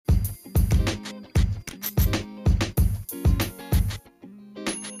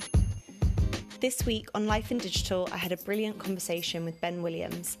This week on Life in Digital, I had a brilliant conversation with Ben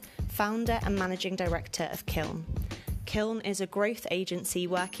Williams, founder and managing director of Kiln. Kiln is a growth agency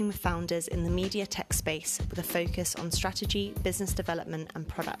working with founders in the media tech space with a focus on strategy, business development and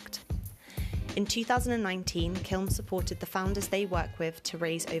product. In 2019, Kiln supported the founders they work with to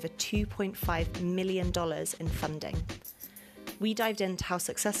raise over $2.5 million in funding. We dived into how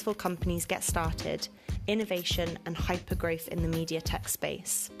successful companies get started, innovation and hypergrowth in the media tech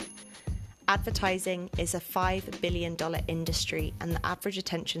space. Advertising is a $5 billion industry and the average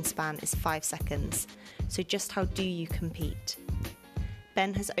attention span is 5 seconds. So just how do you compete?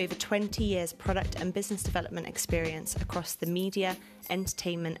 Ben has over 20 years product and business development experience across the media,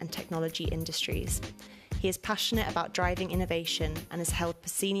 entertainment and technology industries. He is passionate about driving innovation and has held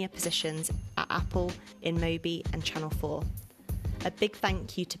senior positions at Apple, InMobi and Channel 4. A big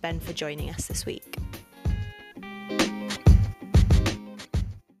thank you to Ben for joining us this week.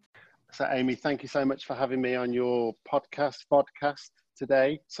 So Amy, thank you so much for having me on your podcast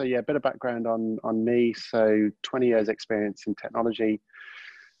today. So yeah, a bit of background on me. So 20 years experience in technology,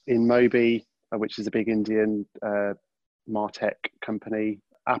 InMobi, which is a big Indian MarTech company,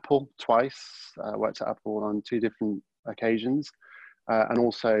 Apple twice, worked at Apple on 2 different occasions, and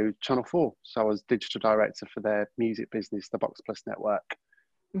also Channel 4. So I was digital director for their music business, the Box Plus network.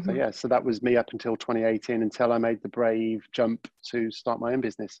 Mm-hmm. So yeah, so that was me up until 2018, until I made the brave jump to start my own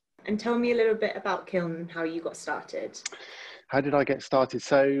business. And tell me a little bit about Kiln and how you got started. How did I get started?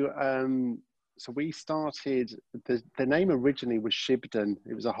 So we started, the name originally was Shibden.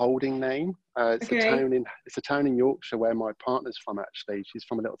 It was a holding name. It's a town in Yorkshire where my partner's from, actually. She's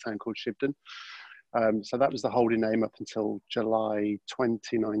from a little town called Shibden. So that was the holding name up until July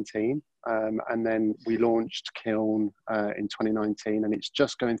 2019. And then we launched Kiln in 2019, and it's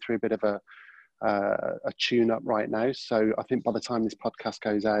just going through a bit of a tune-up right now. So I think by the time this podcast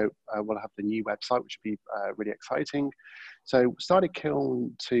goes out, we'll have the new website, which will be really exciting. So started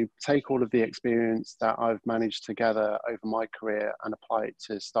Kiln to take all of the experience that I've managed to gather over my career and apply it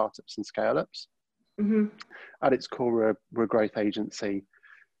to startups and scale-ups. Mm-hmm. At its core, we're a growth agency.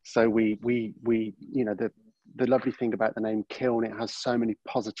 So we you know, the lovely thing about the name Kiln, it has so many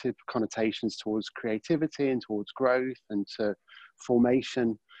positive connotations towards creativity and towards growth and to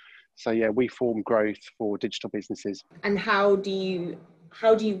formation. So yeah, we form growth for digital businesses. And how do you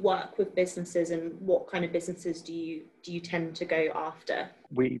work with businesses, and what kind of businesses do you tend to go after?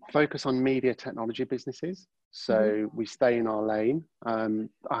 We focus on media technology businesses. So we stay in our lane. I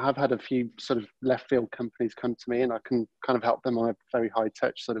have had a few sort of left field companies come to me, and I can kind of help them on a very high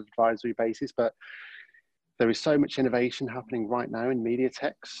touch sort of advisory basis. But there is so much innovation happening right now in media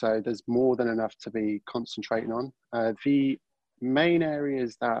tech. So there's more than enough to be concentrating on. The main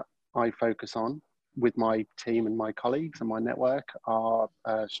areas that I focus on with my team and my colleagues and my network are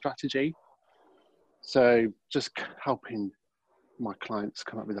strategy. So just helping my clients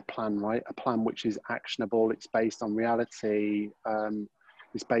come up with a plan, right? A plan which is actionable. It's based on reality.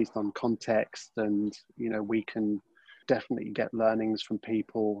 It's based on context, and you know, we can definitely get learnings from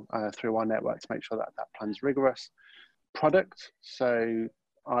people through our network to make sure that that plan is rigorous. Product. So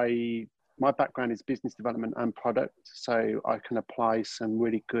my background is business development and product, so I can apply some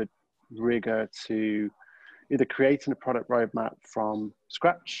really good rigor to either creating a product roadmap from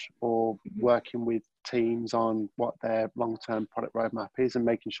scratch or working with teams on what their long-term product roadmap is and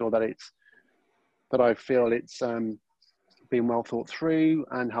making sure that I feel it's being well thought through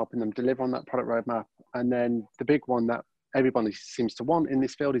and helping them deliver on that product roadmap. And then the big one that everybody seems to want in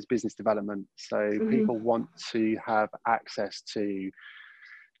this field is business development. So people want to have access to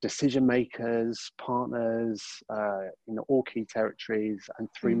decision makers, partners, in all key territories, and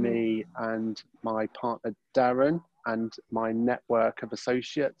through me and my partner Darren and my network of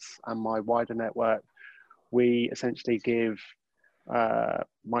associates and my wider network, we essentially give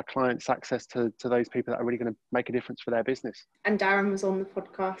my clients access to those people that are really going to make a difference for their business. And Darren was on the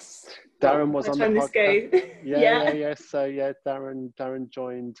podcast. Darren was on the podcast. Yeah. So yeah, Darren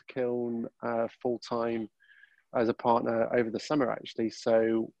joined Kiln full time as a partner over the summer, actually.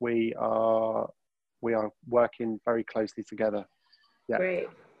 So we are working very closely together. Yeah, great.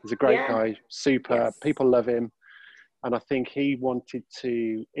 He's a great guy, super. Yes. People love him, and I think he wanted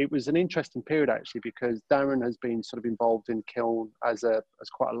to. It was an interesting period actually, because Darren has been sort of involved in Kiln as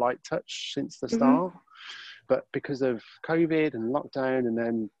quite a light touch since the start, but because of COVID and lockdown, and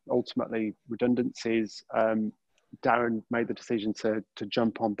then ultimately redundancies, Darren made the decision to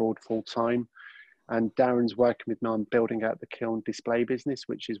jump on board full time. And Darren's working with me on building out the Kiln display business,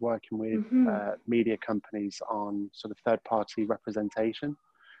 which is working with media companies on sort of third-party representation.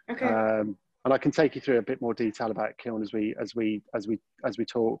 Okay. And I can take you through a bit more detail about Kiln as we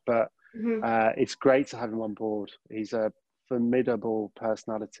talk. But It's great to have him on board. He's a formidable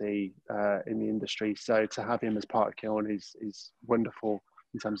personality in the industry. So to have him as part of Kiln is wonderful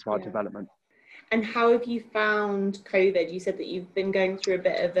in terms of our development. And how have you found COVID? You said that you've been going through a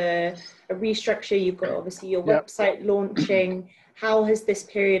bit of a restructure. You've got obviously your website launching. How has this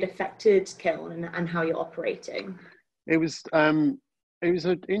period affected Kiln and how you're operating? It was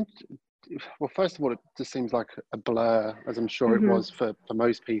well, first of all, it just seems like a blur, as I'm sure it was for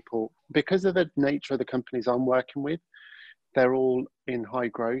most people. Because of the nature of the companies I'm working with, they're all in high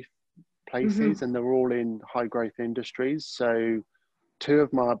growth places and they're all in high growth industries. So two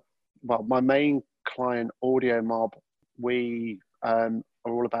of my main client, Audio Mob, we are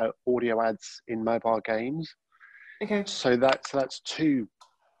all about audio ads in mobile games. Okay. So that's two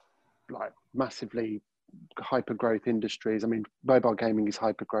like massively hyper growth industries. I mean, mobile gaming is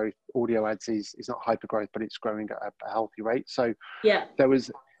hyper growth. Audio ads is not hyper growth, but it's growing at a healthy rate. So there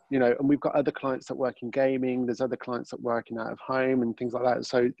was, and we've got other clients that work in gaming. There's other clients that working out of home and things like that.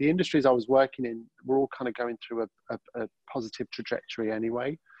 So the industries I was working in were all kind of going through a positive trajectory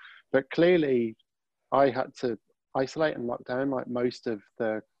anyway. But clearly, I had to isolate and lock down like most of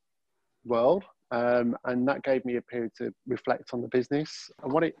the world. And that gave me a period to reflect on the business.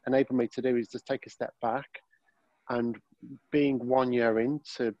 And what it enabled me to do is just take a step back. And being 1 year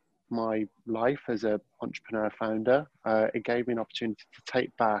into my life as an entrepreneur founder, it gave me an opportunity to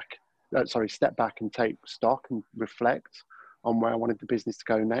step back and take stock and reflect on where I wanted the business to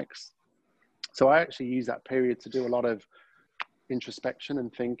go next. So I actually used that period to do a lot of introspection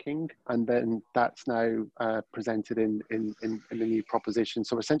and thinking, and then that's now presented in the new proposition.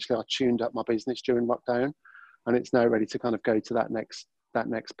 So essentially I tuned up my business during lockdown, and it's now ready to kind of go to that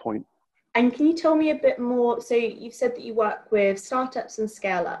next point. And can you tell me a bit more? So you've said that you work with startups and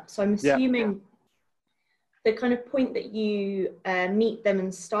scale ups, so I'm assuming the kind of point that you meet them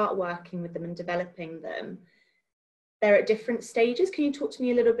and start working with them and developing them, they're at different stages. Can you talk to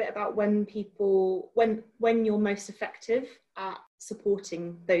me a little bit about when you're most effective at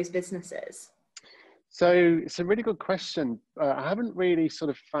supporting those businesses? So it's a really good question. I haven't really sort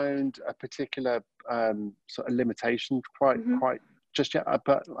of found a particular sort of limitation quite just yet.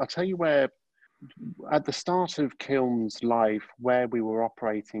 But I'll tell you where, at the start of Kiln's life, where we were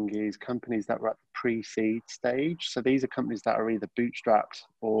operating is companies that were at the pre-seed stage. So these are companies that are either bootstrapped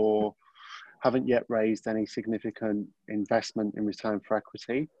or haven't yet raised any significant investment in return for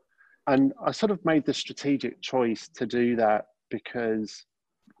equity. And I sort of made the strategic choice to do that because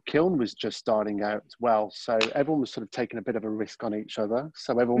Kiln was just starting out as well. So everyone was sort of taking a bit of a risk on each other.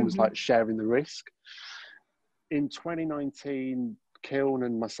 So everyone was like sharing the risk. In 2019, Kiln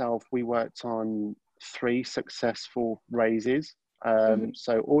and myself, we worked on 3 successful raises.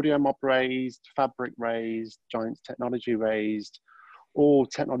 So Audio Mob raised, Fabric raised, Giants Technology raised, all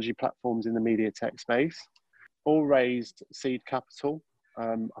technology platforms in the media tech space, all raised seed capital.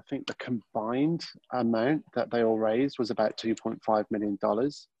 I think the combined amount that they all raised was about $2.5 million,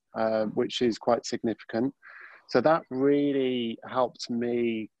 which is quite significant. So that really helped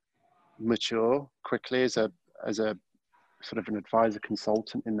me mature quickly as a sort of an advisor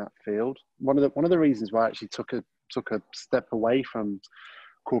consultant in that field. One of the reasons why I actually took a step away from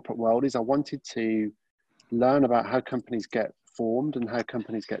corporate world is I wanted to learn about how companies get formed and how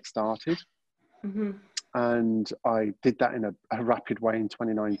companies get started. And I did that in a rapid way in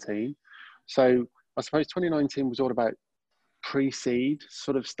 2019. So I suppose 2019 was all about pre-seed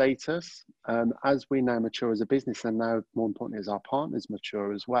sort of status. As we now mature as a business, and now more importantly as our partners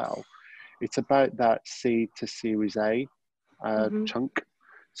mature as well, it's about that seed to Series A chunk.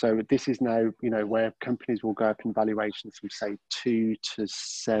 So this is now, where companies will go up in valuations from say 2 to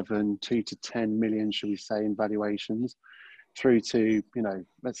 10 million, should we say, in valuations, through to,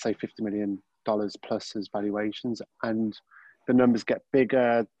 let's say $50 million plus as valuations. And the numbers get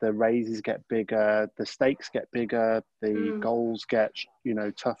bigger, the raises get bigger, the stakes get bigger, the goals get,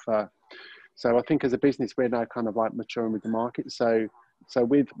 tougher. So I think as a business, we're now kind of like maturing with the market. So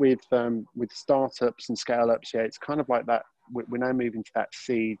with startups and scale ups, it's kind of like that. We're now moving to that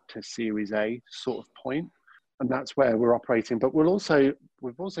seed to Series A sort of point, and that's where we're operating. But we've also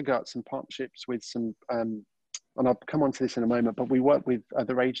got some partnerships with some, and I'll come on to this in a moment, but we work with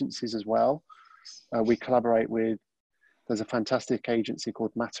other agencies as well. We collaborate with, there's a fantastic agency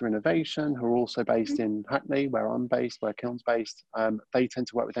called Matter Innovation, who are also based in Hackney, where I'm based, where Kiln's based. They tend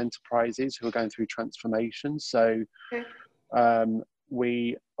to work with enterprises who are going through transformation. So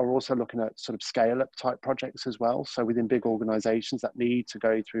we are also looking at sort of scale-up type projects as well. So within big organizations that need to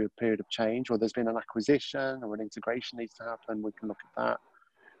go through a period of change, or there's been an acquisition or an integration needs to happen, we can look at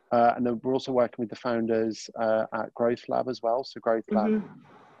that. And then we're also working with the founders at Growth Lab as well. So Growth Lab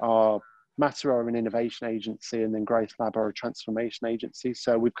are Matter are an innovation agency, and then Growth Lab are a transformation agency.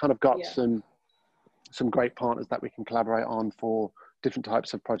 So we've kind of got some great partners that we can collaborate on for different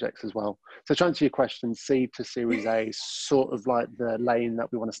types of projects as well. So to answer your question, seed to Series A is sort of like the lane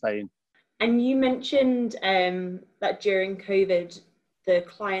that we want to stay in. And you mentioned that during COVID, the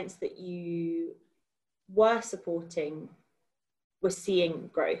clients that you were supporting were seeing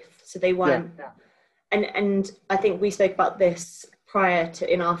growth. So they weren't, and I think we spoke about this prior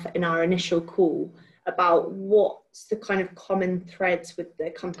to in our initial call about what's the kind of common threads with the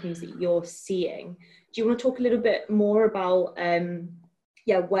companies that you're seeing. Do you want to talk a little bit more about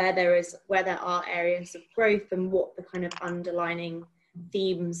where there are areas of growth and what the kind of underlining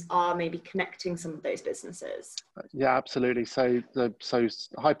themes are maybe connecting some of those businesses? Yeah, absolutely. So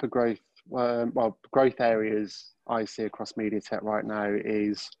hyper growth, growth areas I see across media tech right now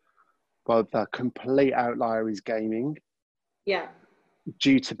is, well, the complete outlier is gaming. Yeah.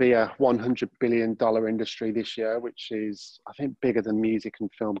 Due to be a $100 billion industry this year, which is, I think, bigger than music and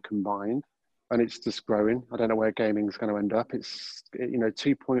film combined. And it's just growing. I don't know where gaming is going to end up. It's,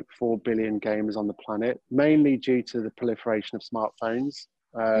 2.4 billion gamers on the planet, mainly due to the proliferation of smartphones.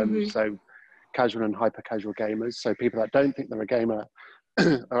 So casual and hyper casual gamers. So people that don't think they're a gamer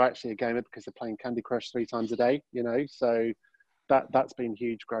are actually a gamer because they're playing Candy Crush 3 times a day, So that's been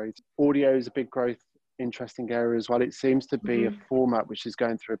huge growth. Audio is a big growth, interesting area as well. It seems to be a format which is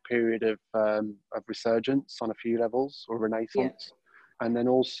going through a period of resurgence on a few levels, or renaissance. And then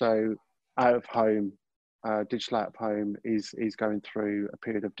also out of home, digital out of home is going through a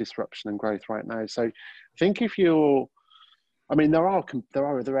period of disruption and growth right now. So I think there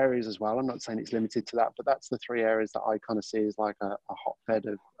are other areas as well. I'm not saying it's limited to that, but that's the 3 areas that I kind of see as like a hotbed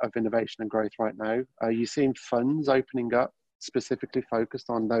of innovation and growth right now. You're seeing funds opening up specifically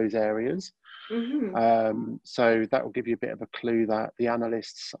focused on those areas. So that will give you a bit of a clue that the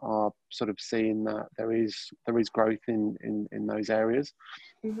analysts are sort of seeing that there is growth in those areas.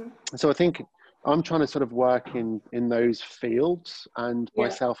 So I think I'm trying to sort of work in those fields, and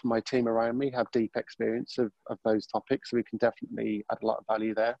myself and my team around me have deep experience of those topics, so we can definitely add a lot of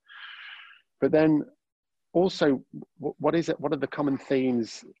value there. But then also, what are the common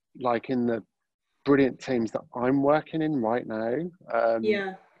themes like in the brilliant teams that I'm working in right now?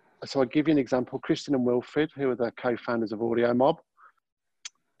 So I'll give you an example. Christian and Wilfred, who are the co-founders of Audio Mob,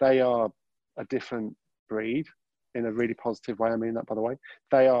 they are a different breed in a really positive way. I mean that, by the way.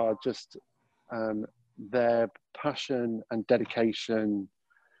 They are just their passion and dedication,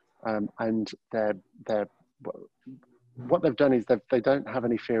 and what they've done is they don't have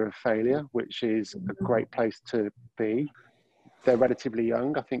any fear of failure, which is a great place to be. They're relatively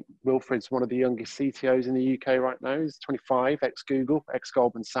young. I think Wilfred's one of the youngest CTOs in the UK right now. He's 25, ex-Google,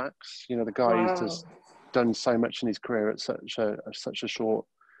 ex-Goldman Sachs. The guy who's just done so much in his career at such a short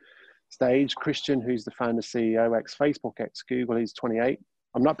stage. Christian, who's the founder CEO, ex-Facebook, ex-Google, he's 28.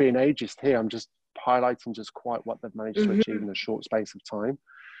 I'm not being ageist here. I'm just highlighting just quite what they've managed to achieve in a short space of time.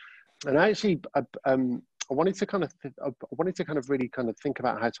 And actually, I wanted to kind of really kind of think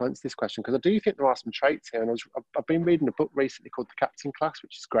about how to answer this question, because I do think there are some traits here. And I've been reading a book recently called The Captain Class,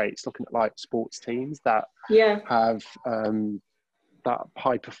 which is great. It's looking at like sports teams that have that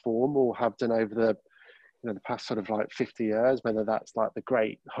high perform or have done over the past sort of like 50 years, whether that's like the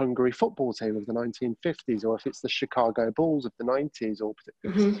great Hungary football team of the 1950s, or if it's the Chicago Bulls of the 90s, or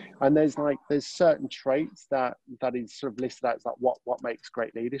and there's certain traits that is sort of listed as like what makes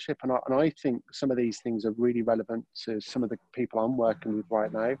great leadership, and I think some of these things are really relevant to some of the people I'm working with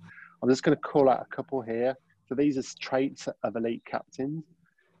right now. I'm just going to call out a couple here. So these are traits of elite captains: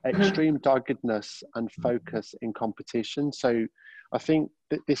 extreme doggedness and focus in competition. So I think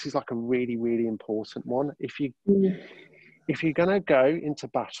that this is like a really, really important one. If you're going to go into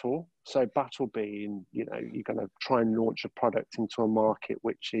battle, so battle being, you're going to try and launch a product into a market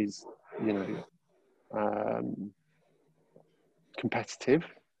which is, competitive,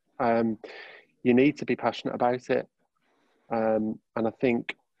 you need to be passionate about it. And I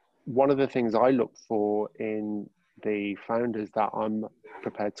think one of the things I look for in the founders that I'm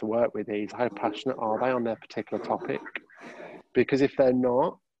prepared to work with is how passionate are they on their particular topic? Because if they're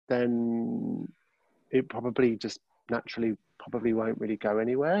not, then it probably just naturally won't really go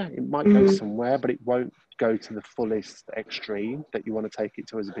anywhere. It might go somewhere, but it won't go to the fullest extreme that you want to take it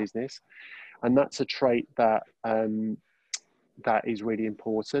to as a business. And that's a trait that that is really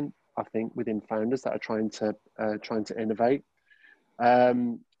important, I think, within founders that are trying to innovate.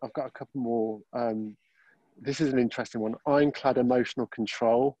 I've got a couple more. This is an interesting one. Ironclad emotional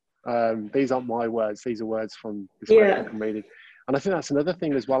control. These aren't my words. These are words from this book I'm reading. And I think that's another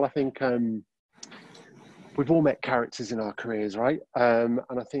thing as well. I think we've all met characters in our careers, right? And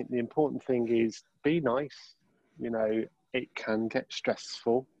I think the important thing is be nice. You know, it can get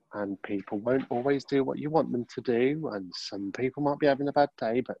stressful and people won't always do what you want them to do. And some people might be having a bad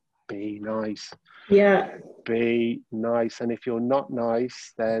day, but be nice. Yeah. Be nice. And if you're not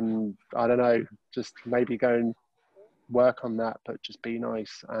nice, then I don't know, just maybe go and work on that, but just be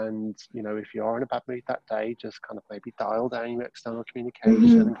nice. And, you know, if you are in a bad mood that day, just kind of maybe dial down your external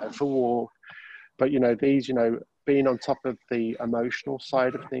communication and go for a walk. But, you know, these, you know, being on top of the emotional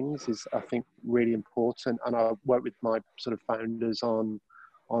side of things is, I think, really important. And I work with my sort of founders on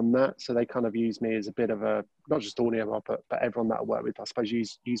that. So they kind of use me as a bit of a, not just audio, but everyone that I work with, I suppose,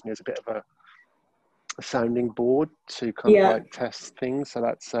 use me as a bit of a sounding board to kind of like test things. So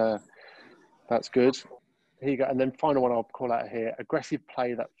that's good. Here you go. And then final one I'll call out here, aggressive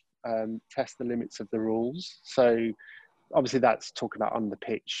play that tests the limits of the rules. So obviously that's talking about on the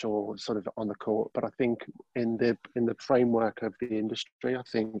pitch or sort of on the court, but I think in the framework of the industry, I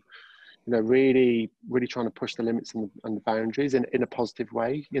think, you know, really trying to push the limits and the boundaries in a positive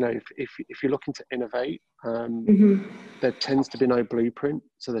way. You know, if you're looking to innovate, there tends to be no blueprint,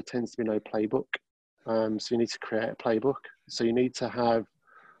 so there tends to be no playbook. So you need to create a playbook. So you need to have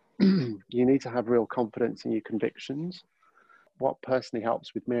real confidence in your convictions. What personally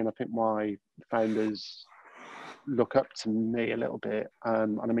helps with me, and I think my founders look up to me a little bit,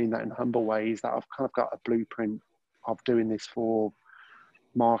 and I mean that in humble ways, that I've kind of got a blueprint of doing this for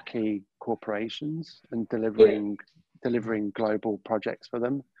marquee corporations and delivering global projects for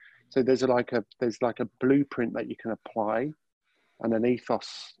them. So there's like a blueprint that you can apply and an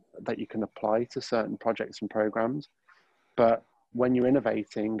ethos that you can apply to certain projects and programs. But when you're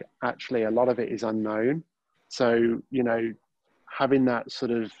innovating, actually a lot of it is unknown. So, you know, having that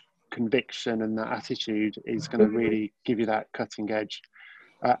sort of conviction and that attitude is going to really give you that cutting edge.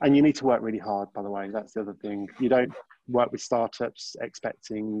 And you need to work really hard, by the way. That's the other thing. You don't work with startups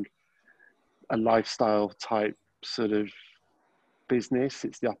expecting a lifestyle type sort of business.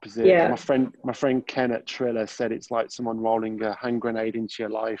 It's the opposite. Yeah. My friend Ken at Triller said it's like someone rolling a hand grenade into your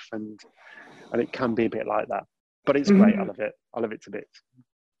life, and it can be a bit like that. But it's great. I love it. I love it to bits.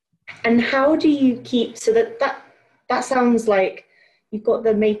 And how do you keep, so that sounds like you've got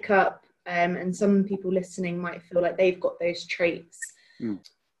the makeup, and some people listening might feel like they've got those traits.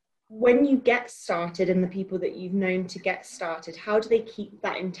 When you get started, and the people that you've known to get started, how do they keep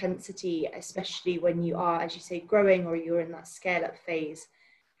that intensity, especially when you are, as you say, growing, or you're in that scale up phase?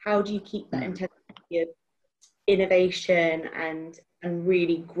 How do you keep that intensity of innovation and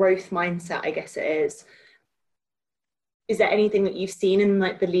really growth mindset, I guess it is? Is there anything that you've seen in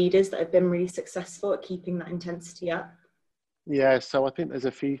like the leaders that have been really successful at keeping that intensity up? Yeah, so I think there's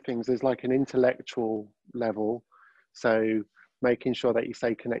a few things. There's like an intellectual level. So making sure that you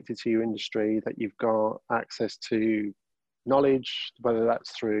stay connected to your industry, that you've got access to knowledge, whether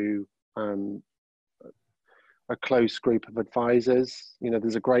that's through a close group of advisors. You know,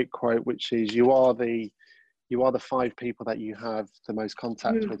 there's a great quote, which is, you are the 5 people that you have the most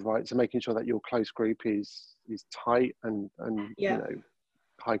contact with, right? So making sure that your close group is tight and you know,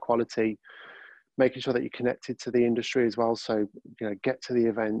 high quality. Making sure that you're connected to the industry as well. So, you know, get to the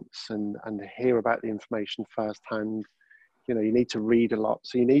events and hear about the information firsthand. You know, you need to read a lot.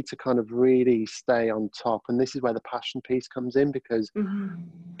 So you need to kind of really stay on top. And this is where the passion piece comes in, because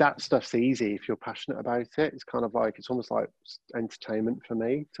that stuff's easy if you're passionate about it. It's kind of like, it's almost like entertainment for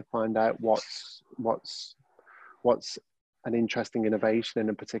me to find out what's an interesting innovation in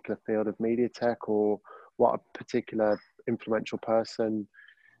a particular field of media tech, or what a particular influential person,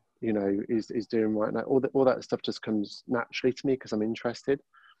 you know, is doing right now. All that stuff just comes naturally to me because I'm interested.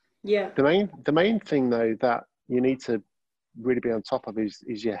 Yeah. The main thing though that you need to really be on top of is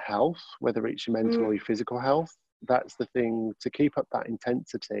your health, whether it's your mental or your physical health. That's the thing. To keep up that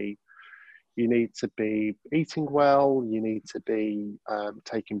intensity, you need to be eating well, you need to be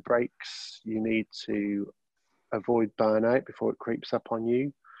taking breaks, you need to avoid burnout before it creeps up on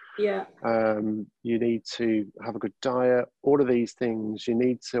you. Yeah. You need to have a good diet. All of these things you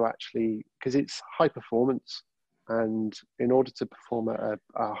need to actually, because it's high performance, and in order to perform at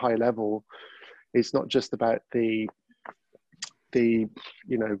a high level, it's not just about the you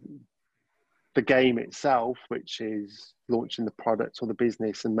know, the game itself, which is launching the product or the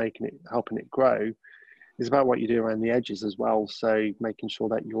business and helping it grow. It's about what you do around the edges as well. So making sure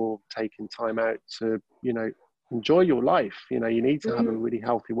that you're taking time out to, you know, enjoy your life. You know, you need to have a really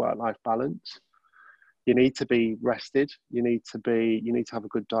healthy work-life balance. You need to be rested. You need to have a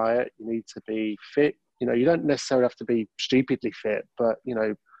good diet. You need to be fit. You know, you don't necessarily have to be stupidly fit, but, you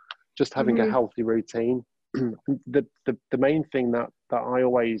know, just having a healthy routine. The main thing that I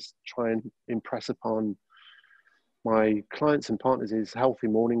always try and impress upon my clients and partners is healthy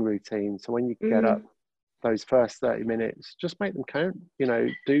morning routine. So when you get up, those first 30 minutes, just make them count. You know,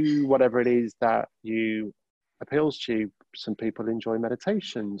 do whatever it is that you appeals to you. Some people enjoy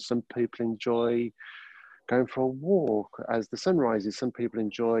meditation. Some people enjoy going for a walk as the sun rises. Some people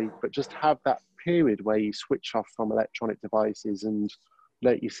enjoy, but just have that period where you switch off from electronic devices and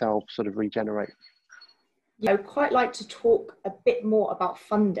let yourself sort of regenerate. Yeah, I would quite like to talk a bit more about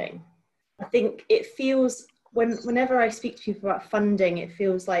funding. I think it feels, whenever I speak to people about funding, it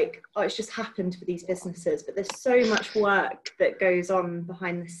feels like, oh, it's just happened for these businesses, but there's so much work that goes on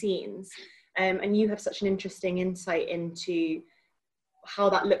behind the scenes. And you have such an interesting insight into how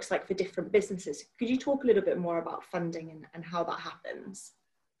that looks like for different businesses. Could you talk a little bit more about funding and how that happens?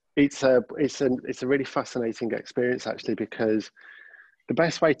 It's a really fascinating experience, actually, because the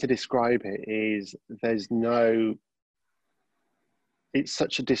best way to describe it is it's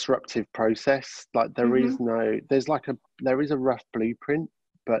such a disruptive process. Like there is a rough blueprint,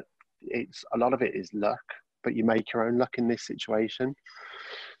 but a lot of it is luck, but you make your own luck in this situation.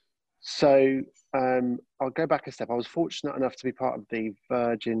 So I'll go back a step. I was fortunate enough to be part of the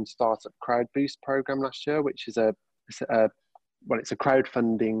Virgin Startup Crowd Boost program last year, which is it's a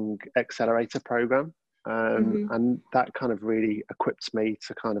crowdfunding accelerator program. And that kind of really equipped me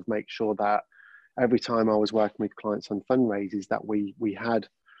to kind of make sure that every time I was working with clients on fundraisers, that we had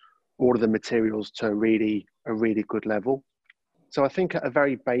all of the materials to a really good level. So I think at a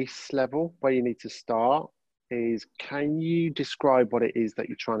very base level, where you need to start is, can you describe what it is that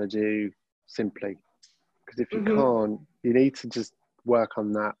you're trying to do simply? Because if you can't, you need to just work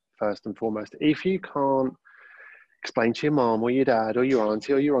on that first and foremost. If you can't explain to your mom or your dad or your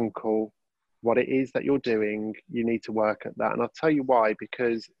auntie or your uncle what it is that you're doing, you need to work at that. And I'll tell you why,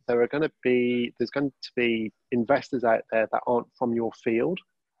 because there's going to be investors out there that aren't from your field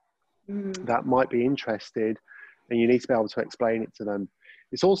that might be interested, and you need to be able to explain it to them.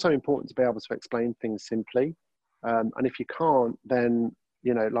 It's also important to be able to explain things simply. And if you can't, then,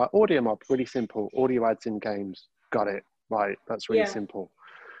 you know, like AudioMob, really simple. Audio ads in games. Got it. Right. That's really simple.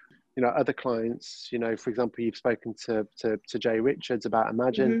 You know, other clients, you know, for example, you've spoken to Jay Richards about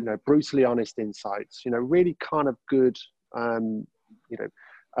Imagine, you know, brutally honest insights, you know, really kind of good,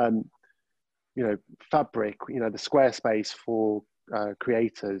 Fabric, you know, the Squarespace for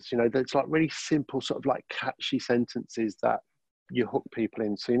creators, you know, there's like really simple sort of like catchy sentences that you hook people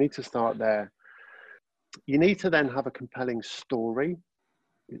in. So you need to start there. You need to then have a compelling story.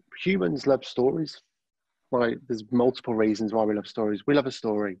 Humans love stories. Right? There's multiple reasons why we love stories. We love a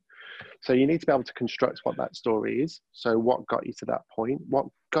story. So you need to be able to construct what that story is. So what got you to that point? What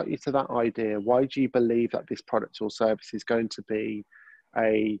got you to that idea? Why do you believe that this product or service is going to be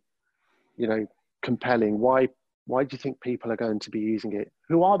compelling? Why do you think people are going to be using it?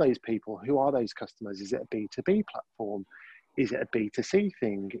 Who are those people? Who are those customers? Is it a B2B platform? Is it a B2C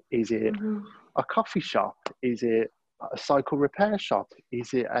thing? Is it a coffee shop? Is it a cycle repair shop?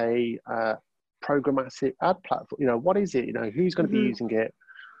 Is it a programmatic ad platform? You know, what is it? You know, who's going to be using it?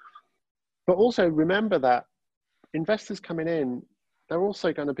 But also remember that investors coming in, they're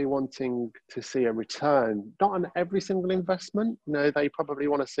also going to be wanting to see a return, not on every single investment. You know, they probably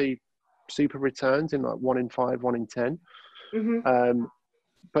want to see super returns in like 1 in 5, 1 in 10.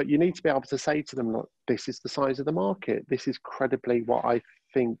 But you need to be able to say to them, look, this is the size of the market. This is credibly what I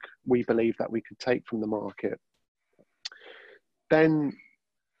think we believe that we could take from the market. Then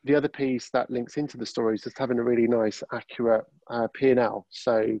the other piece that links into the story is just having a really nice, accurate P&L.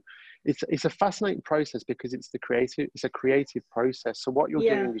 So it's a fascinating process because it's a creative process. So what you're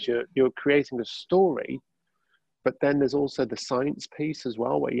doing is you're creating a story, but then there's also the science piece as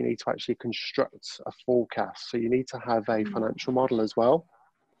well, where you need to actually construct a forecast. So you need to have a financial model as well.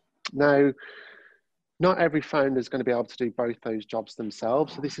 Now, not every founder is going to be able to do both those jobs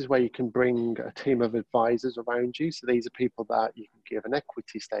themselves. So this is where you can bring a team of advisors around you. So these are people that you can give an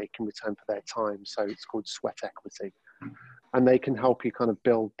equity stake in return for their time. So it's called sweat equity. And they can help you kind of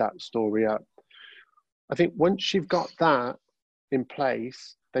build that story up. I think once you've got that in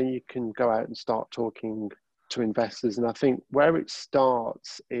place, then you can go out and start talking to investors. And I think where it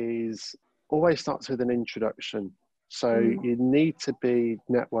starts is always starts with an introduction. So you need to be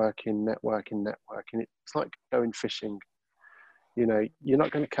networking. It's like going fishing. You know, you're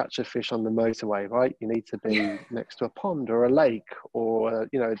not going to catch a fish on the motorway, right? You need to be next to a pond or a lake or,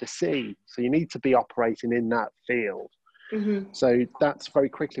 you know, the sea. So you need to be operating in that field. So that's very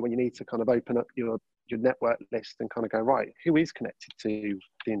quickly when you need to kind of open up your network list and kind of go, right, who is connected to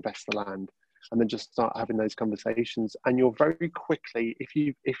the investor land? And then just start having those conversations. And you're very quickly,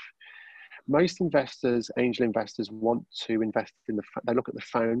 most investors, angel investors, want to invest in they look at the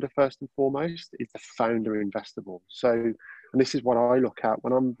founder first and foremost. Is the founder investable? So, and this is what I look at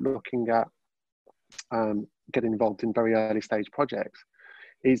when I'm looking at getting involved in very early stage projects,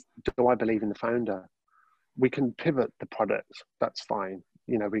 is do I believe in the founder? We can pivot the product, that's fine.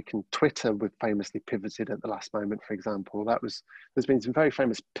 You know, we can, Twitter we've famously pivoted at the last moment, for example. There's been some very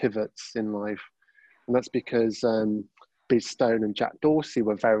famous pivots in life, and that's because Biz Stone and Jack Dorsey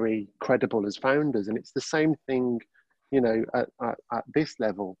were very credible as founders, and it's the same thing, you know, at this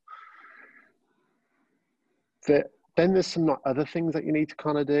level. Then there's some other things that you need to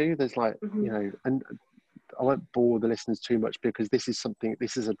kind of do. There's like, you know, and I won't bore the listeners too much because this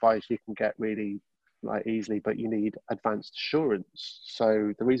is advice you can get really like easily, but you need advanced assurance.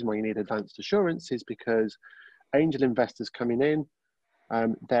 So the reason why you need advanced assurance is because angel investors coming in,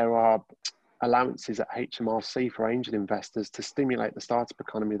 there are allowances at HMRC for angel investors to stimulate the startup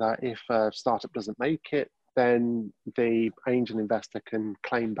economy, that if a startup doesn't make it, then the angel investor can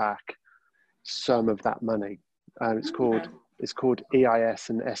claim back some of that money. It's called EIS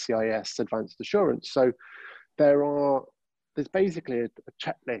and SEIS advanced assurance. So there's basically a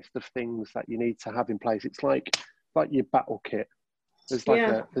checklist of things that you need to have in place. It's like your battle kit. There's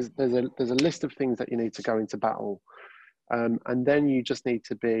like there's a list of things that you need to go into battle. And then you just need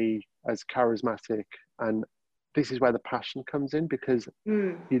to be as charismatic, and this is where the passion comes in, because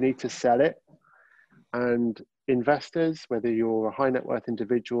you need to sell it. And investors, whether you're a high net worth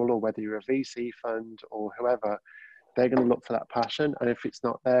individual or whether you're a VC fund or whoever, they're going to look for that passion. And if it's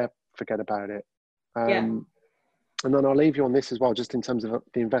not there, forget about it. And then I'll leave you on this as well, just in terms of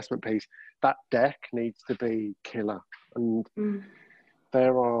the investment piece. That deck needs to be killer. And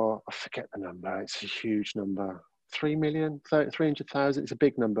there are, I forget the number, it's a huge number. 300,000, it's a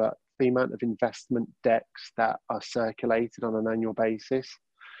big number, the amount of investment decks that are circulated on an annual basis.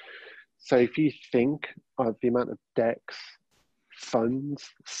 So if you think of the amount of decks funds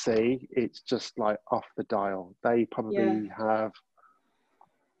see, it's just like off the dial. They probably have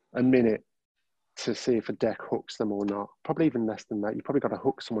a minute to see if a deck hooks them or not. Probably even less than that. You've probably got to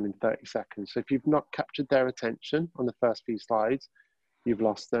hook someone in 30 seconds. So if you've not captured their attention on the first few slides, you've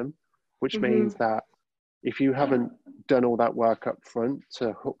lost them, which means that if you haven't done all that work up front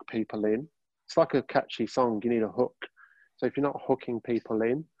to hook people in, it's like a catchy song, you need a hook. So if you're not hooking people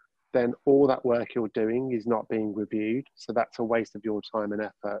in, then all that work you're doing is not being reviewed. So that's a waste of your time and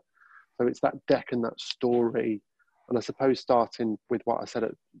effort. So it's that deck and that story. And I suppose starting with what I said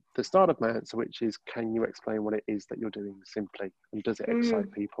at the start of my answer, which is, can you explain what it is that you're doing simply? And does it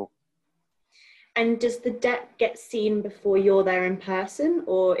excite people? And does the deck get seen before you're there in person,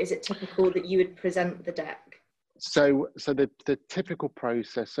 or is it typical that you would present the deck? So the typical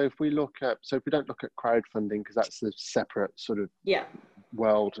process, so if we don't look at crowdfunding, because that's a separate sort of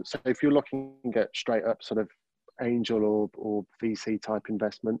world. So if you're looking at straight up sort of angel or VC type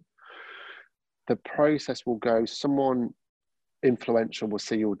investment, the process will go, someone influential will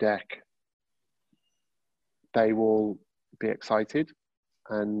see your deck. They will be excited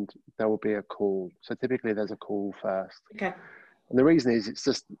and there will be a call. So typically there's a call first. Okay. And the reason is it's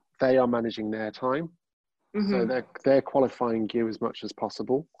just they are managing their time. So they're qualifying you as much as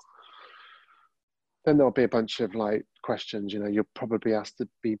possible. Then there'll be a bunch of like questions, you know, you'll probably asked to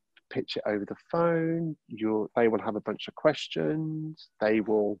pitch it over the phone. They will have a bunch of questions. They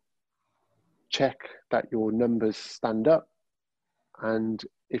will check that your numbers stand up. And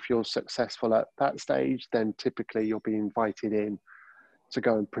if you're successful at that stage, then typically you'll be invited in to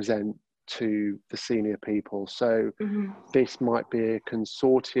go and present to the senior people. So this might be a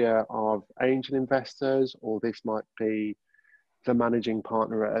consortia of angel investors, or this might be the managing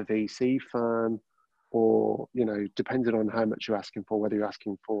partner at a VC firm, or, you know, depending on how much you're asking for, whether you're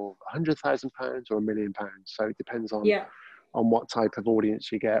asking for £100,000 or £1 million. So it depends on what type of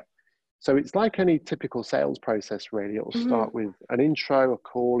audience you get. So it's like any typical sales process, really. It will start with an intro, a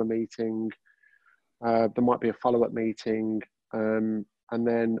call, a meeting. There might be a follow-up meeting. And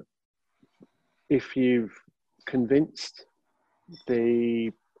then if you've convinced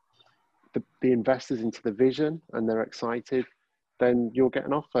the investors into the vision and they're excited, then you'll get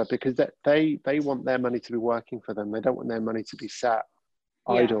an offer, because they want their money to be working for them. They don't want their money to be sat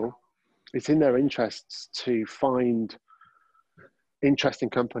idle. It's in their interests to find interesting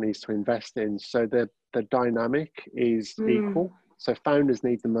companies to invest in. So the dynamic is equal. So founders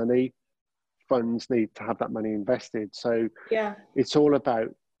need the money, funds need to have that money invested. So it's all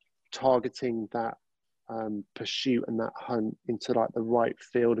about targeting that pursuit and that hunt into like the right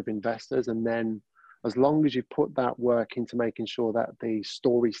field of investors. And then as long as you put that work into making sure that the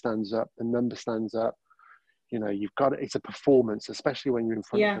story stands up, the number stands up, you know, you've got, it's a performance, especially when you're in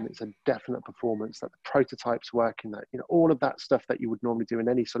front of Yeah. them. It's a definite performance, that the prototype's working, that, you know, all of that stuff that you would normally do in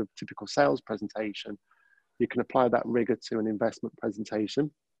any sort of typical sales presentation, you can apply that rigor to an investment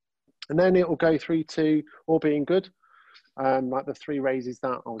presentation. And then it will go through to all being good. Like the 3 raises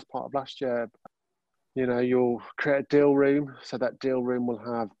that I was part of last year, you know, you'll create a deal room. So that deal room will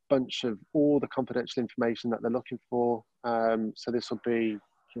have a bunch of all the confidential information that they're looking for. So this will be,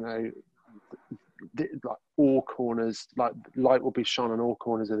 you know, like all corners, like light will be shone on all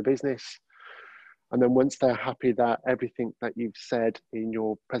corners of the business. And then once they're happy that everything that you've said in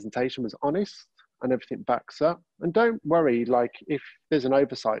your presentation was honest and everything backs up, and don't worry, like if there's an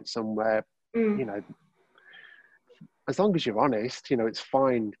oversight somewhere, you know, as long as you're honest, you know, it's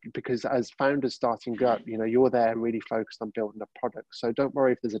fine, because as founders starting up, you know, you're there really focused on building a product. So don't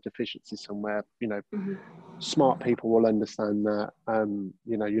worry if there's a deficiency somewhere, you know, smart people will understand that,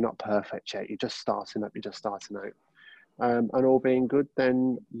 you know, you're not perfect yet. You're just starting up, and all being good,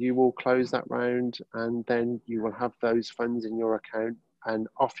 then you will close that round, and then you will have those funds in your account, and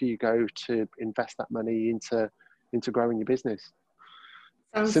off you go to invest that money into growing your business.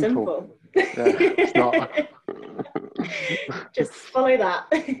 Sounds simple. Yeah, it's not. Just follow that.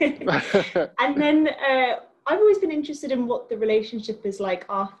 And then I've always been interested in what the relationship is like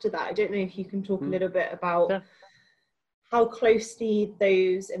after that. I don't know if you can talk a little bit about how closely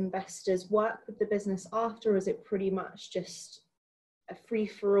those investors work with the business after, or is it pretty much just a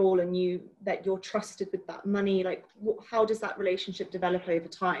free-for-all and you're trusted with that money? Like, how does that relationship develop over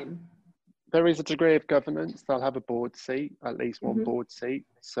time? There is a degree of governance. They'll have a board seat, at least one board seat.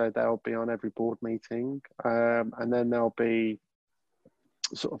 So they'll be on every board meeting. And then there'll be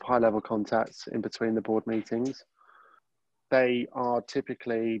sort of high-level contacts in between the board meetings. They are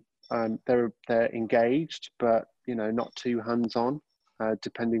typically, they're engaged, but, you know, not too hands-on,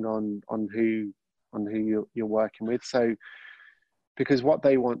 depending on who you're working with. So, because what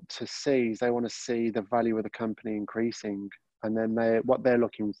they want to see is they want to see the value of the company increasing. And then what they're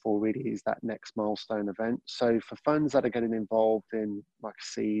looking for really is that next milestone event. So for funds that are getting involved in like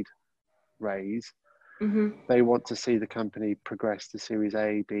seed raise, they want to see the company progress to Series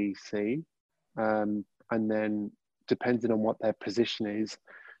A, B, C. And then depending on what their position is,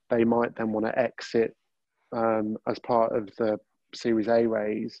 they might then want to exit as part of the Series A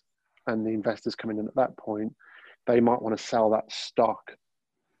raise, and the investors coming in at that point, they might want to sell that stock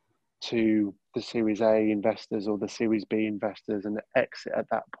to the Series A investors or the Series B investors and exit at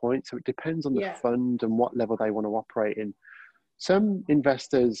that point. So it depends on the fund and what level they want to operate in. Some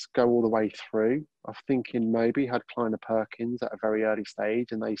investors go all the way through. I'm thinking maybe had Kleiner Perkins at a very early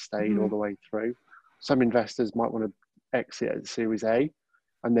stage and they stayed all the way through. Some investors might want to exit at Series A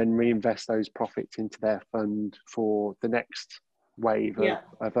and then reinvest those profits into their fund for the next wave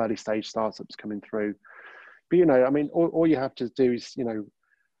of early stage startups coming through. But, you know, I mean, all you have to do is, you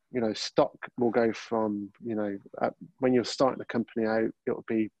know, stock will go from, you know, when you're starting the company out, it'll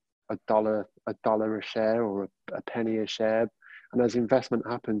be $1 a share or a penny a share. And as investment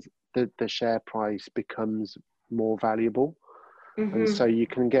happens, the share price becomes more valuable. And so you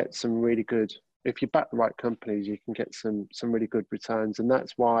can get some really good, if you back the right companies, you can get some really good returns. And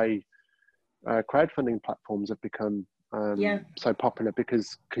that's why crowdfunding platforms have become so popular,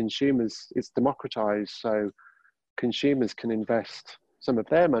 because consumers, it's democratized. So consumers can invest some of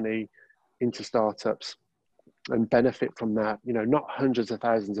their money into startups and benefit from that, you know, not hundreds of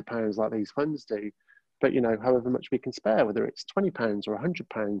thousands of pounds like these funds do, but, you know, however much we can spare, whether it's £20 or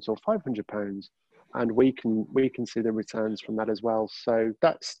 £100 or £500, and we can see the returns from that as well. So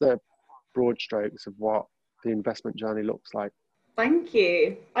that's the broad strokes of what the investment journey looks like. Thank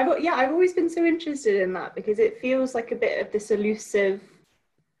you. I've always been so interested in that, because it feels like a bit of this elusive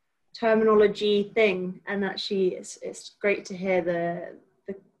terminology thing, and actually it's great to hear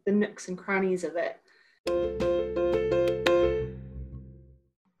the nooks and crannies of it.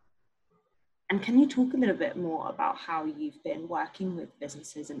 And can you talk a little bit more about how you've been working with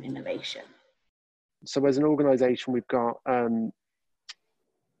businesses and innovation? So as an organisation, we've got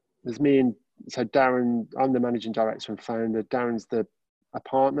there's me and so Darren. I'm the managing director and founder. Darren's a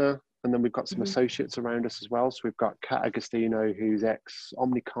partner, and then we've got some associates around us as well. So we've got Kat Agostino, who's ex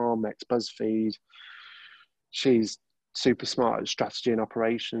Omnicom, ex BuzzFeed. She's super smart at strategy and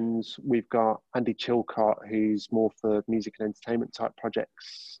operations. We've got Andy Chilcott, who's more for music and entertainment type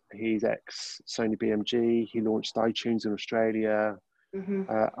projects. He's ex Sony BMG. He launched iTunes in Australia.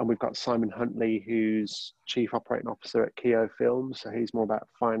 And we've got Simon Huntley, who's Chief Operating Officer at Keo Films. So he's more about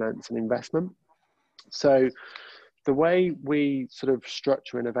finance and investment. So the way we sort of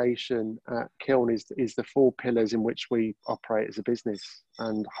structure innovation at Kiln is the 4 pillars in which we operate as a business.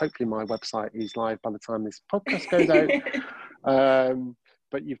 And hopefully my website is live by the time this podcast goes out.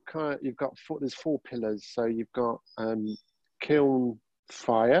 But there's 4 pillars. So you've got Kiln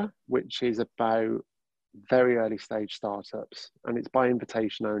Fire, which is about very early stage startups, and it's by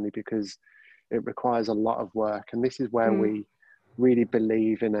invitation only because it requires a lot of work. And this is where we really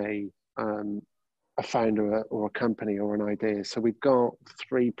believe in a founder or a company or an idea. So we've got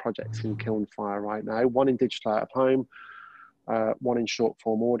 3 projects in Kiln Fire right now, 1 in digital out of home, 1 in short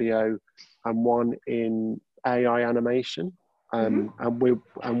form audio, and 1 in AI animation. And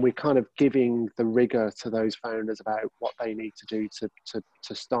we're kind of giving the rigor to those founders about what they need to do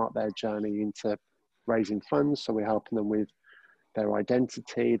to start their journey into raising funds. So we're helping them with their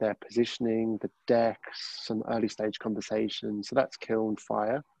identity, their positioning, the decks, some early stage conversations. So that's Kiln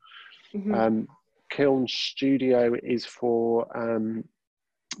Fire. Kiln Studio is for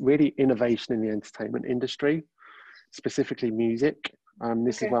really innovation in the entertainment industry, specifically music.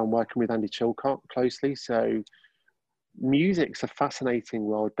 This is where I'm working with Andy Chilcott closely. So music's a fascinating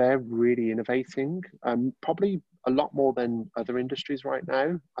world. They're really innovating, probably a lot more than other industries right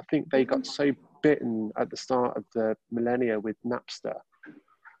now. I think they got so bitten at the start of the millennia with Napster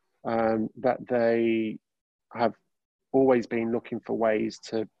that they have always been looking for ways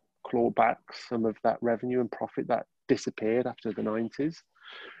to claw back some of that revenue and profit that disappeared after the 90s.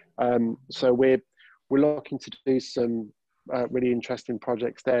 So we're looking to do some really interesting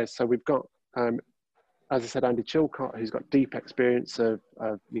projects there. So we've got as I said, Andy Chilcott, who's got deep experience of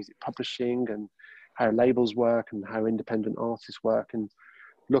music publishing and how labels work and how independent artists work, and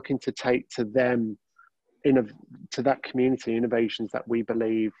looking to take to them, to that community, innovations that we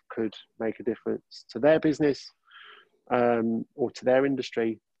believe could make a difference to their business or to their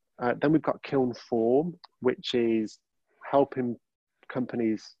industry. Then we've got Kiln Form, which is helping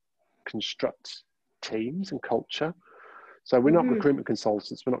companies construct teams and culture. So we're not recruitment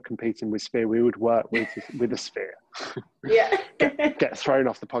consultants. We're not competing with Sphere. We would work with a Sphere. Yeah. get thrown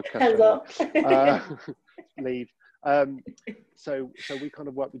off the podcast. Leave. So we kind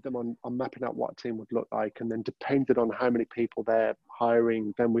of work with them on mapping out what a team would look like, and then depending on how many people they're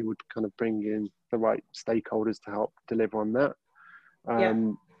hiring, then we would kind of bring in the right stakeholders to help deliver on that.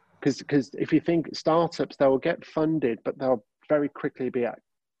 Because if you think startups, they'll get funded, but they'll very quickly be at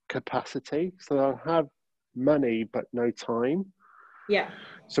capacity. So they'll have money but no time.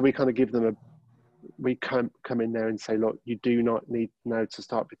 So we kind of give them we come in there and say, look, you do not need now to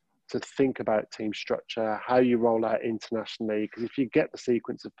start to think about team structure, how you roll out internationally, because if you get the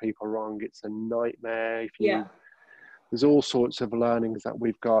sequence of people wrong, it's a nightmare. There's all sorts of learnings that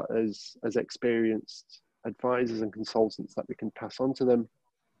we've got as experienced advisors and consultants that we can pass on to them.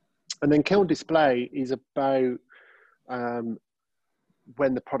 And then Kiln Display is about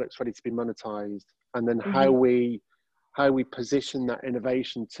when the product's ready to be monetized, and then how we position that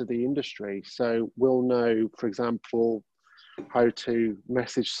innovation to the industry. So we'll know, for example, how to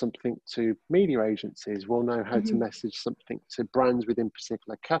message something to media agencies. We'll know how to message something to brands within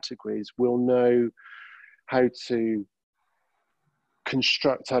particular categories. We'll know how to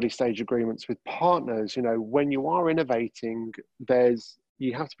construct early stage agreements with partners. You know, when you are innovating,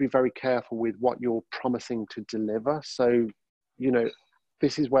 you have to be very careful with what you're promising to deliver. So, you know,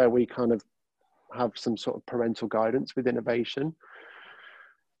 this is where we kind of have some sort of parental guidance with innovation.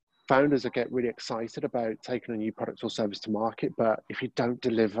 Founders get really excited about taking a new product or service to market, but if you don't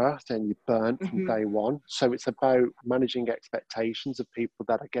deliver, then you're burnt from day one. So it's about managing expectations of people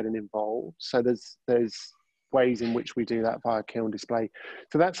that are getting involved. So there's ways in which we do that via Kiln Display.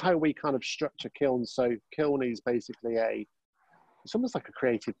 So that's how we kind of structure Kiln. So Kiln is basically it's almost like a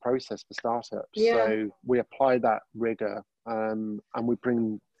creative process for startups. So we apply that rigor and we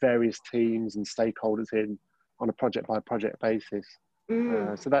bring various teams and stakeholders in on a project by project basis.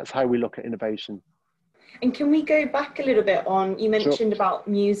 So that's how we look at innovation. And can we go back a little bit on, you mentioned about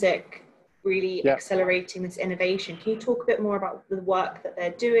music really accelerating this innovation. Can you talk a bit more about the work that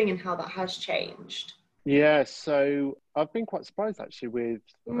they're doing and how that has changed? Yeah, so I've been quite surprised actually with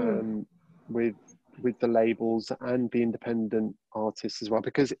the labels and the independent artists as well,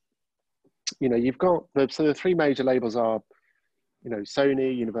 because, you know, you've got the 3 major labels are, you know,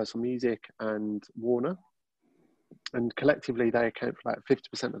 Sony, Universal Music and Warner. And collectively, they account for about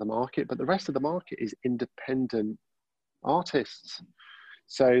 50% of the market, but the rest of the market is independent artists.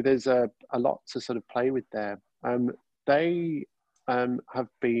 So there's a lot to sort of play with there. The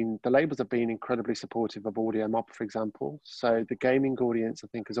labels have been incredibly supportive of Audio Mob, for example. So the gaming audience, I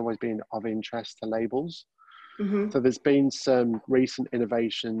think, has always been of interest to labels. So there's been some recent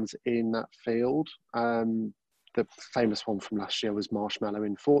innovations in that field. the famous one from last year was Marshmallow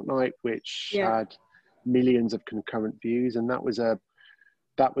in Fortnite, which Yeah. had millions of concurrent views, and that was a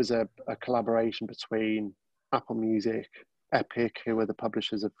collaboration between Apple Music, Epic, who are the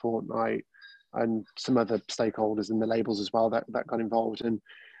publishers of Fortnite, and some other stakeholders in the labels as well that got involved. And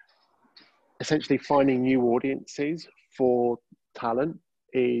essentially finding new audiences for talent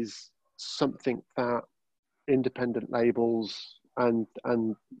is something that independent labels and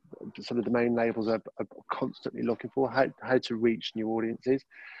sort of the main labels are constantly looking for, how to reach new audiences.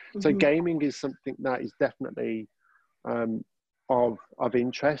 Mm-hmm. So gaming is something that is definitely of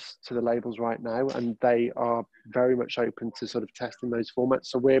interest to the labels right now, and they are very much open to sort of testing those formats.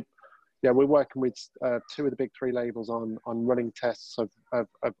 So we're working with two of the big three labels on running tests of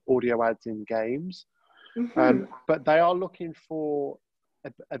audio ads in games. Mm-hmm. But they are looking for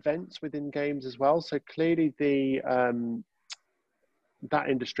events within games as well. So clearly that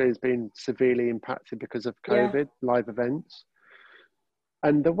industry has been severely impacted because of COVID, live events.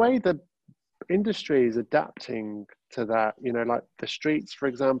 And the way the industry is adapting to that, like The Streets, for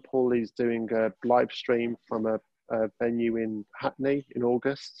example, is doing a live stream from a venue in Hackney in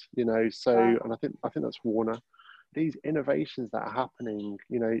August, and I think that's Warner. These innovations that are happening,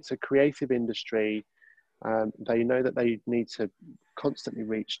 it's a creative industry. They know that they need to constantly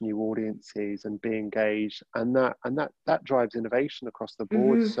reach new audiences and be engaged, and that drives innovation across the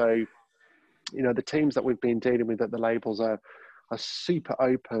board. Mm-hmm. So, the teams that we've been dealing with at the labels are super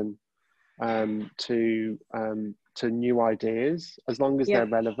open to new ideas, as long as they're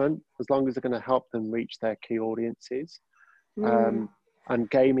relevant, as long as they're going to help them reach their key audiences. And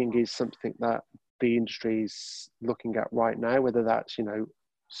gaming is something that the industry is looking at right now, whether that's,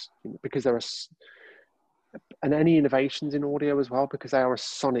 because there are, and any innovations in audio as well, because they are a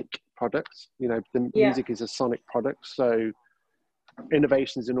sonic product, the music is a sonic product. So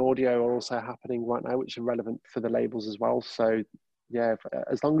innovations in audio are also happening right now, which are relevant for the labels as well. So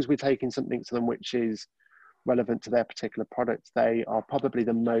as long as we're taking something to them which is relevant to their particular product, they are probably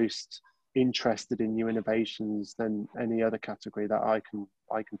the most interested in new innovations than any other category that I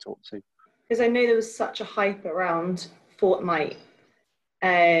can talk to. Because I know there was such a hype around Fortnite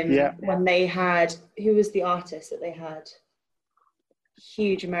when they had, who was the artist that they had?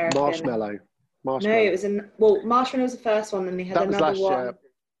 Huge American. Marshmallow. No, it was Marshmallow was the first one, and they had another one. Year.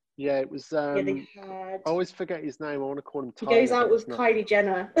 Yeah, it was. They had. I always forget his name. I want to call him Tyler. He goes out with Kylie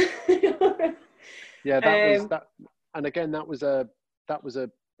Jenner. Yeah, that was that, and again, that was a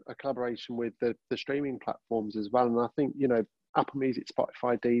collaboration with the streaming platforms as well. And I think Apple Music,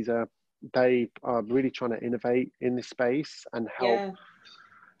 Spotify, Deezer, they are really trying to innovate in this space and help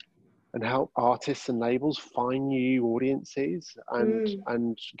artists and labels find new audiences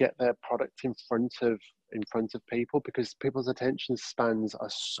and get their product in front of people, because people's attention spans are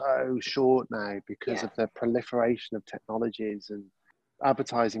so short now because of the proliferation of technologies. And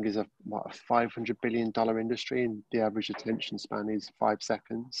advertising is a $500 billion industry, and the average attention span is 5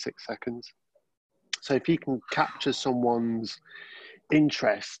 seconds, 6 seconds. So if you can capture someone's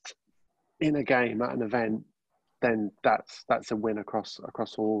interest in a game at an event, then that's a win across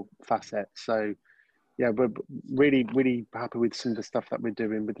all facets. So we're really, really happy with some of the stuff that we're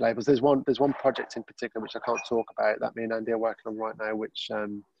doing with labels. There's one project in particular which I can't talk about, that me and Andy are working on right now, which I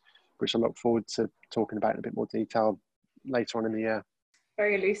look forward to talking about in a bit more detail later on in the year.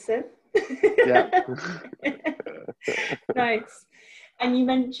 Very elusive. Yeah. Nice. And you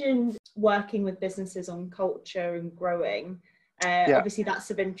mentioned working with businesses on culture and growing. Obviously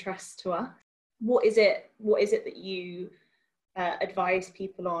that's of interest to us. What is it that you advise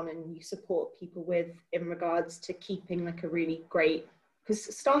people on and you support people with in regards to keeping like a really great,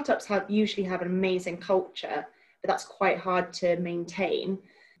 because startups usually have an amazing culture, but that's quite hard to maintain.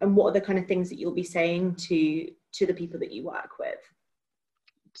 And what are the kind of things that you'll be saying to the people that you work with?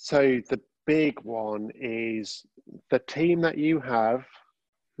 So the big one is the team that you have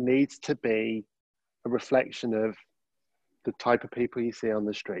needs to be a reflection of the type of people you see on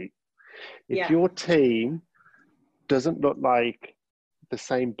the street. If your team doesn't look like the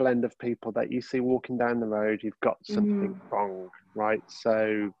same blend of people that you see walking down the road, you've got something wrong, right?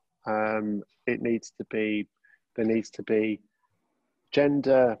 So there needs to be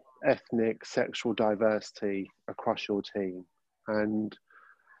gender, ethnic, sexual diversity across your team. And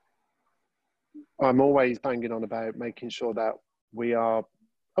I'm always banging on about making sure that we are,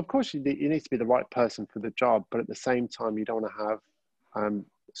 of course, you need to be the right person for the job, but at the same time, you don't want to have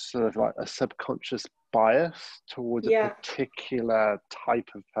sort of like a subconscious bias towards a particular type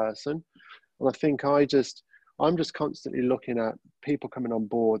of person. And I think I'm just constantly looking at people coming on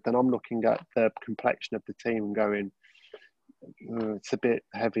board, then I'm looking at the complexion of the team and going, it's a bit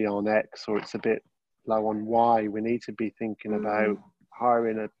heavy on X, or it's a bit low on why. We need to be thinking about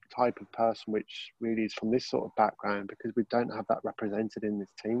hiring a type of person which really is from this sort of background, because we don't have that represented in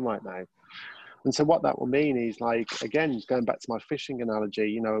this team right now. And so what that will mean is, like, again, going back to my fishing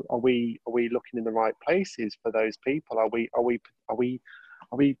analogy, you know, are we looking in the right places for those people?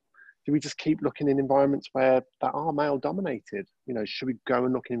 Do we just keep looking in environments where that are male dominated? You know, should we go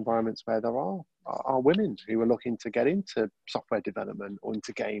and look in environments where there are women who are looking to get into software development or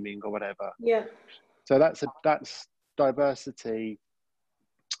into gaming or whatever? Yeah. So that's diversity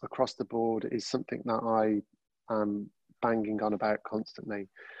across the board is something that I am banging on about constantly.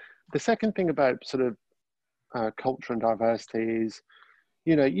 The second thing about sort of culture and diversity is,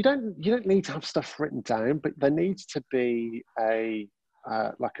 you know, you don't need to have stuff written down, but there needs to be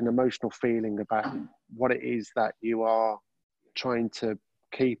like an emotional feeling about what it is that you are trying to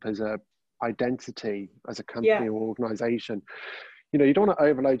keep as a identity as a company or organization. You know, you don't want to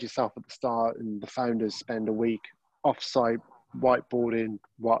overload yourself at the start and the founders spend a week off-site whiteboarding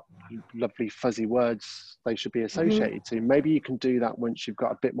what lovely fuzzy words they should be associated to. Maybe you can do that once you've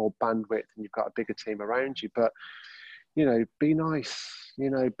got a bit more bandwidth and you've got a bigger team around you. But, you know, be nice, you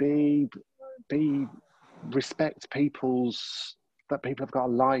know, be respect that people have got a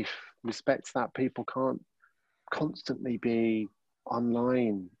life, respect that people can't constantly be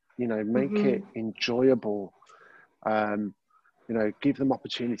online, you know, make it enjoyable. You know, give them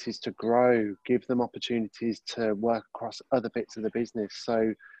opportunities to grow, give them opportunities to work across other bits of the business. So,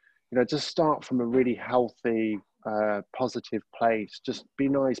 you know, just start from a really healthy, positive place. Just be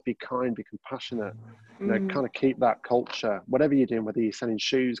nice, be kind, be compassionate, you know, kind of keep that culture, whatever you're doing, whether you're selling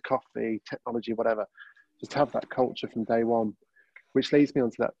shoes, coffee, technology, whatever, just have that culture from day one. Which leads me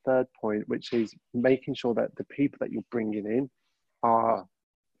on to that third point, which is making sure that the people that you're bringing in are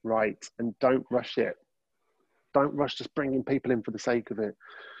right, and don't rush it. Don't rush just bringing people in for the sake of it.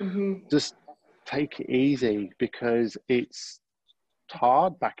 Just take it easy, because it's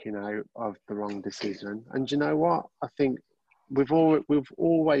hard backing out of the wrong decision. And you know what? I think we've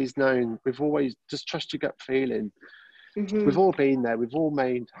always known, just trust your gut feeling. We've all been there. We've all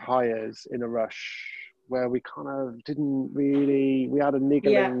made hires in a rush where we kind of didn't really, we had a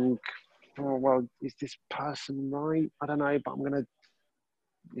niggling, oh, well, is this person right? I don't know, but I'm going to,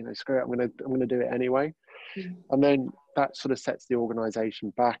 you know, screw it. I'm going to do it anyway. And then that sort of sets the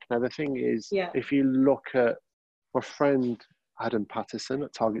organization back. Now, the thing is, if you look at my friend Adam Patterson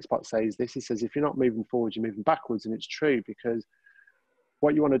at TargetSpot says this, he says, if you're not moving forward, you're moving backwards. And it's true, because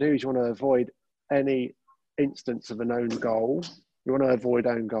what you want to do is you want to avoid any instance of an own goal. You want to avoid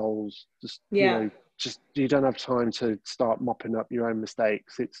own goals. Just, you know, you don't have time to start mopping up your own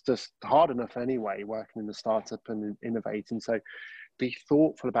mistakes. It's just hard enough anyway, working in the startup and innovating. So be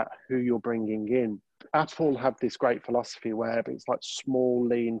thoughtful about who you're bringing in. Apple have this great philosophy where it's like small,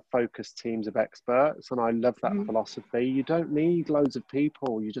 lean, focused teams of experts. And I love that philosophy. You don't need loads of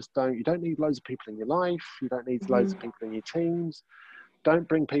people. You don't need loads of people in your life. You don't need loads of people in your teams. Don't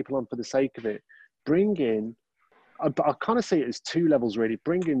bring people on for the sake of it. Bring in, I kind of see it as two levels really.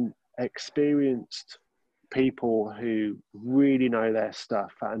 Bring in experienced people who really know their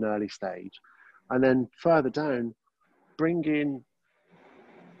stuff at an early stage. And then further down, bring in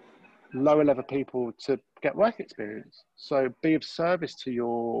lower level people to get work experience. So be of service to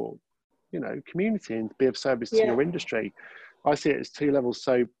your, you know, community and be of service to your industry. I see it as two levels.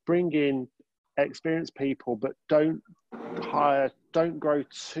 So bring in experienced people, but don't grow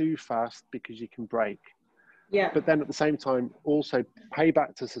too fast because you can break. But then at the same time, also pay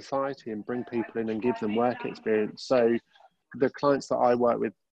back to society and bring people in and give them work experience. So the clients that I work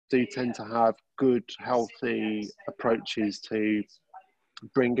with do tend to have good, healthy approaches to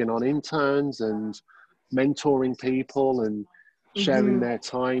bringing on interns and mentoring people and sharing their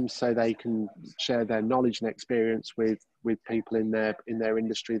time so they can share their knowledge and experience with people in their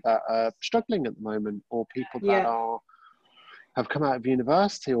industry that are struggling at the moment, or people that have come out of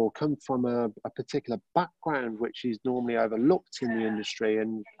university or come from a particular background which is normally overlooked in the industry,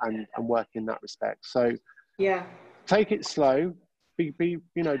 and work in that respect. So take it slow. Be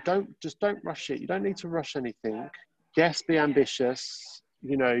you know, don't rush it. You don't need to rush anything. Yes, be ambitious.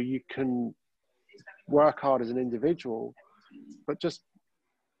 You know, you can work hard as an individual, but just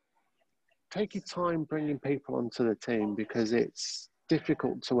take your time bringing people onto the team, because it's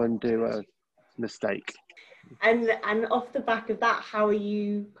difficult to undo a mistake. And off the back of that, how have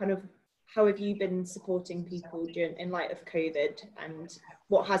you been supporting people in light of COVID, and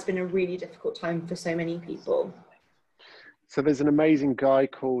what has been a really difficult time for so many people? So there's an amazing guy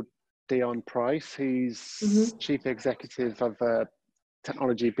called Dion Price. He's chief executive of a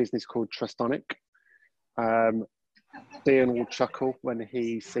technology business called Trustonic. Dion will chuckle when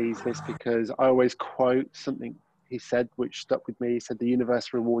he sees this, because I always quote something he said which stuck with me. He said, "The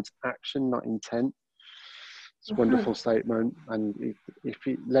universe rewards action, not intent." It's a wonderful statement, and if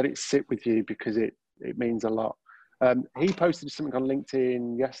you let it sit with you, because it means a lot. He posted something on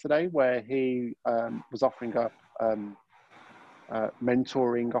LinkedIn yesterday where he was offering up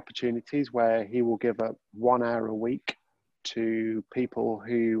mentoring opportunities where he will give up 1 hour a week to people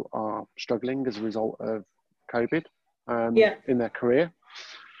who are struggling as a result of COVID in their career,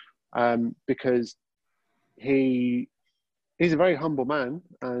 because he's a very humble man,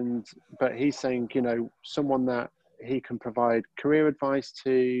 but he's saying, someone that he can provide career advice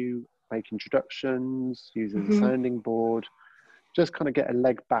to, make introductions, use as a sounding board, just kind of get a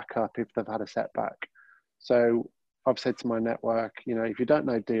leg back up if they've had a setback. So I've said to my network, if you don't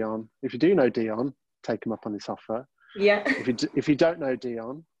know Dion, if you do know Dion, take him up on this offer. Yeah. If you don't know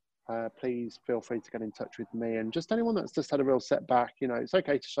Dion, please feel free to get in touch with me. And just anyone that's just had a real setback, it's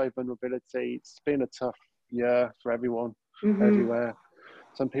okay to show vulnerability. It's been a tough year for everyone, everywhere.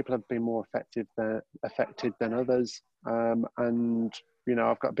 Some people have been more affected than others. And,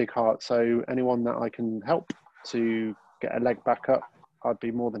 I've got a big heart. So anyone that I can help to get a leg back up, I'd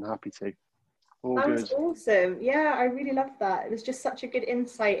be more than happy to. That was awesome. Yeah, I really loved that. It was just such a good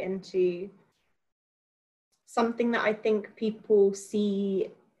insight into something that I think people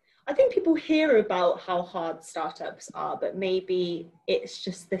see. I think people hear about how hard startups are, but maybe it's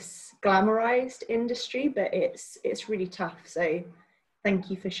just this glamorized industry, but it's really tough. So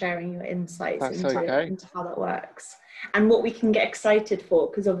thank you for sharing your insights into how that works and what we can get excited for,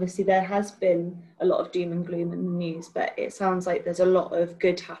 because obviously there has been a lot of doom and gloom in the news, but it sounds like there's a lot of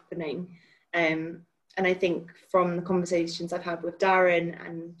good happening. And I think from the conversations I've had with Darren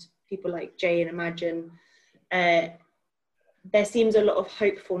and people like Jay and Imagine, there seems a lot of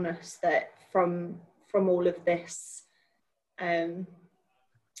hopefulness that from all of this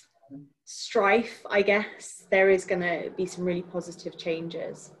strife, I guess, there is going to be some really positive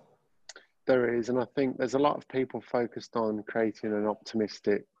changes. There is, and I think there's a lot of people focused on creating an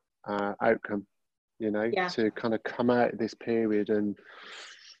optimistic outcome, to kind of come out of this period. And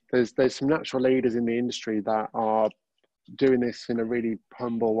there's some natural leaders in the industry that are doing this in a really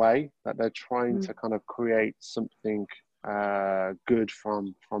humble way, that they're trying to kind of create something good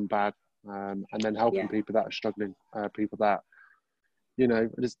from bad, and then helping people that are struggling, people that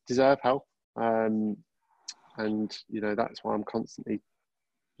deserve help, and that's why I'm constantly,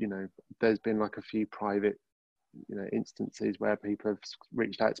 there's been like a few private instances where people have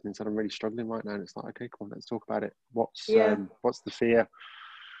reached out to me and said, I'm really struggling right now, and it's like, okay, cool, let's talk about it. What's the fear?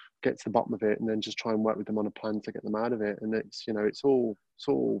 Get to the bottom of it, and then just try and work with them on a plan to get them out of it. And it's it's all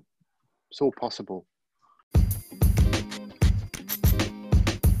possible.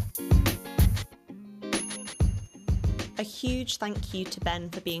 A huge thank you to Ben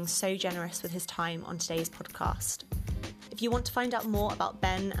for being so generous with his time on today's podcast. If you want to find out more about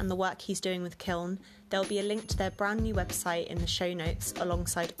Ben and the work he's doing with Kiln, there'll be a link to their brand new website in the show notes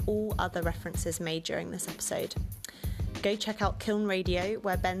alongside all other references made during this episode. Go check out Kiln Radio,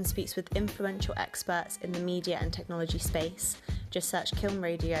 where Ben speaks with influential experts in the media and technology space. Just search Kiln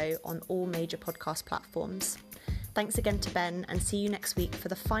Radio on all major podcast platforms. Thanks again to Ben, and see you next week for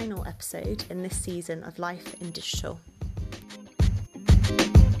the final episode in this season of Life in Digital.